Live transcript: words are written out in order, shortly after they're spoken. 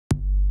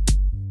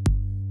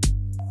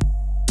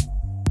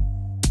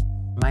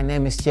My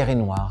name is Thierry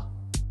Noir.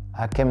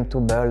 I came to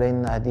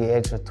Berlin at the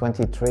age of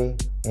 23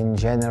 in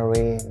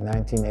January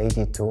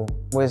 1982.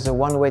 With a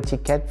one-way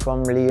ticket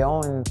from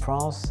Lyon in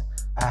France,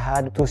 I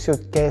had 2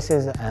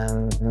 suitcases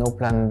and no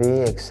plan B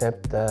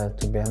except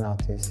to be an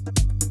artist.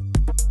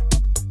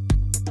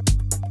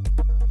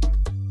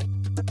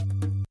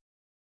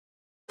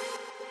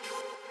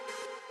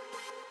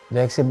 The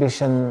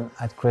exhibition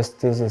at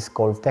Christie's is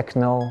called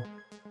Techno.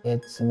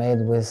 It's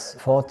made with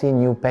 40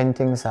 new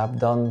paintings I've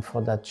done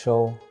for that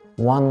show.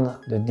 One,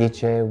 the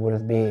DJ, will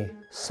be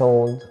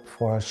sold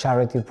for a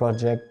charity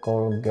project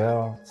called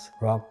Girls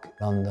Rock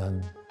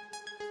London.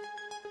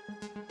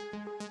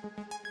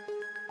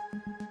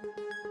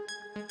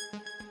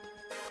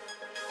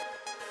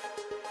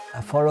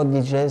 I follow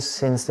DJs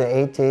since the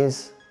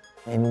 80s.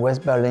 In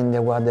West Berlin, they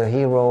were the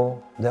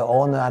hero. The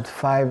owner at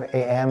 5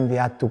 a.m., they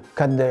had to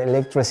cut the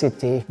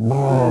electricity.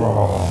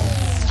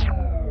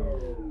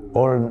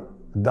 All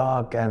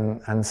dark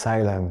and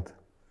silent.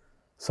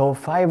 So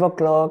 5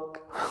 o'clock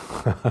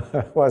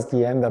was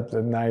the end of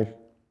the night.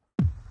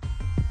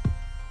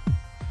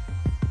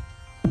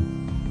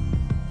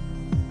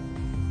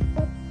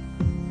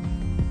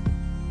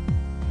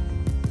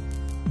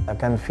 I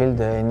can feel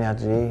the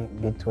energy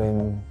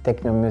between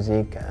techno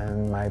music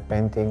and my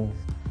paintings.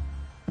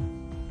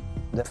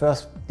 The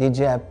first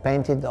DJ I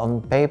painted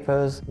on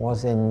papers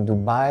was in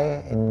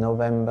Dubai in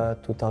November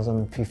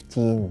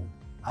 2015.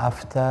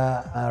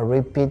 After I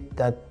repeat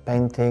that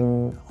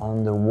painting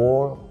on the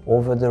wall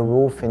over the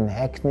roof in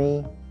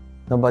Hackney,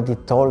 nobody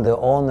told the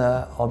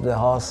owner of the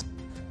house.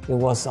 He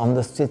was on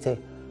the street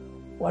saying,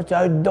 "What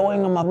are you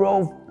doing on my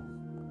roof?"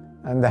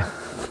 And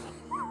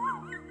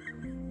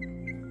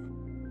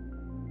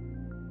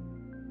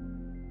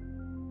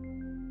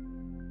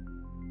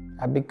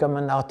I became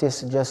an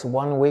artist just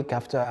 1 week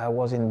after I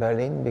was in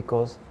Berlin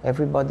because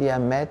everybody I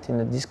met in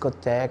the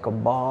discotheque or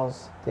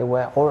bars, they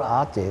were all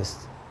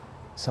artists.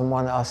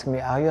 Someone asked me,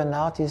 "Are you an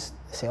artist?"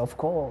 I say, "Of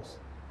course."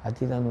 I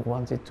didn't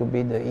want it to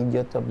be the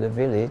idiot of the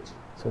village,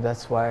 so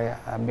that's why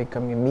I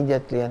became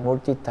immediately a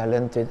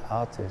multi-talented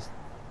artist.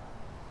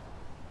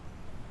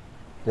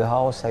 The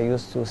house I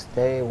used to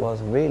stay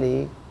was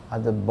really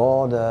at the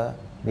border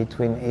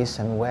between East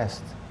and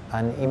West,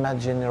 an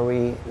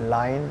imaginary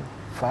line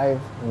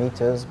 5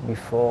 meters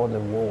before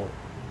the wall.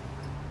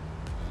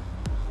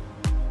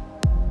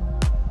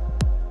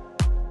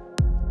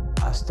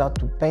 I started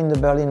to paint the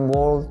Berlin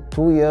Wall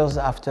 2 years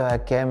after I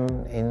came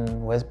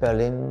in West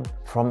Berlin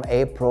from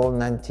April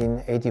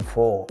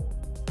 1984.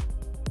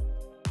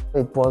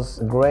 It was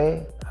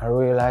gray. I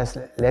realized,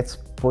 let's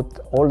put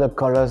all the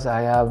colors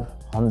I have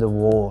on the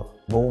wall.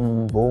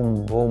 Boom,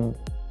 boom, boom,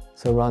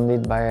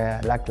 surrounded by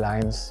black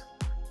lines.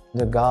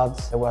 The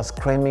guards were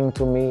screaming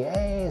to me,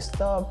 "Hey,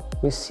 stop,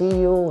 we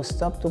see you,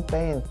 stop to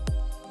paint."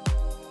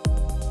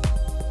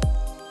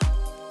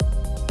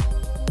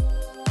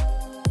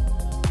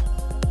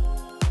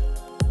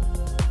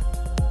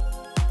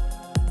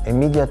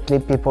 Immediately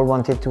people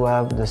wanted to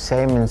have the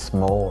same in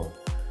small.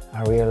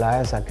 I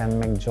realized I can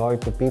make joy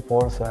to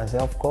people, so I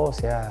said, of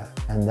course, yeah.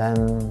 And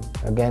then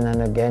again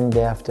and again,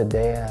 day after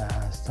day,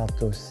 I start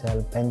to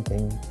sell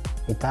painting.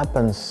 It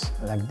happens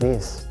like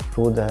this,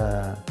 through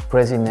the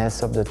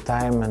craziness of the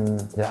time and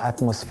the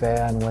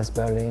atmosphere in West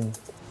Berlin.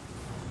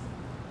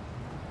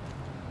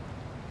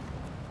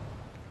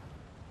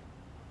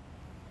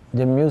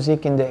 The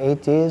music in the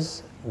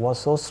 80s was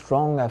so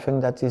strong, I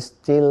think that is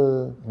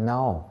still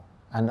now.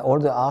 And all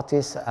the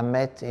artists I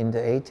met in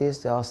the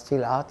 80s, they are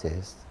still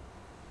artists.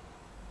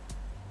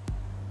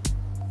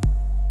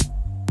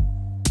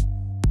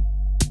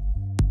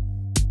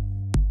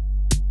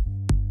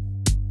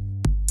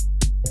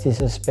 It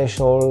is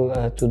special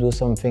to do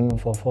something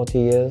for 40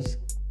 years.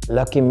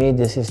 Lucky me,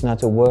 this is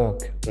not a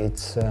work.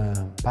 It's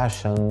a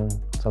passion,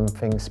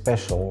 something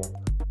special.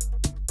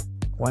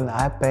 When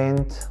I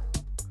paint,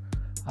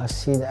 I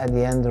see at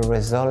the end the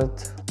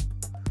result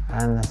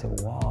and I say,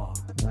 wow,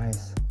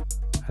 nice.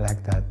 I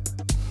like that.